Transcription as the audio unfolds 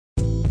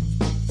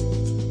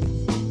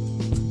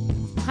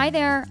Hi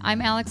there,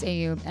 I'm Alex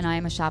Ayub, and I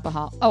am a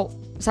shopaholic. Oh,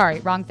 sorry,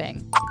 wrong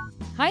thing.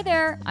 Hi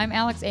there, I'm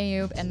Alex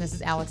Ayub, and this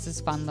is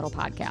Alex's fun little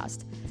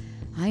podcast.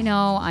 I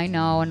know,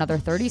 another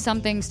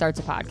 30-something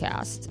starts a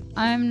podcast.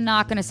 I'm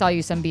not going to sell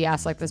you some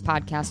BS like this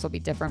podcast will be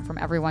different from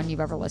everyone you've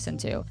ever listened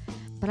to,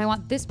 but I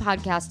want this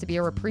podcast to be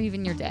a reprieve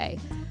in your day,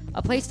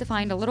 a place to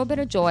find a little bit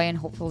of joy and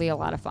hopefully a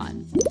lot of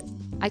fun.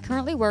 I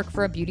currently work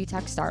for a beauty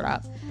tech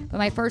startup, but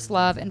my first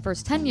love and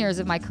first 10 years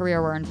of my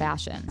career were in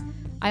fashion.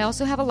 I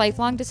also have a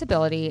lifelong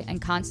disability and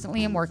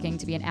constantly am working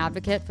to be an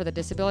advocate for the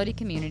disability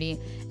community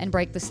and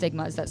break the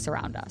stigmas that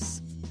surround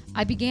us.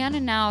 I began a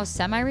now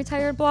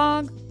semi-retired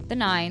blog, The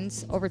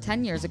Nines, over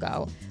 10 years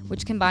ago,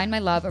 which combined my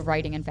love of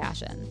writing and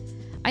fashion.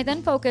 I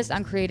then focused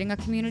on creating a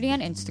community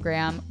on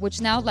Instagram,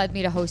 which now led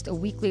me to host a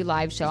weekly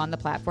live show on the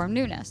platform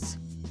Newness.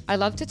 I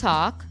love to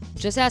talk,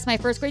 just ask my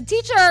first grade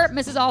teacher,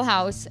 Mrs.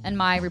 Allhouse, and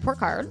my report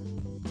card,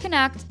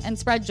 connect, and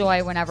spread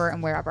joy whenever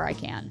and wherever I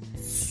can.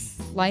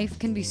 Life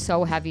can be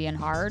so heavy and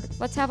hard.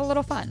 Let's have a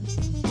little fun.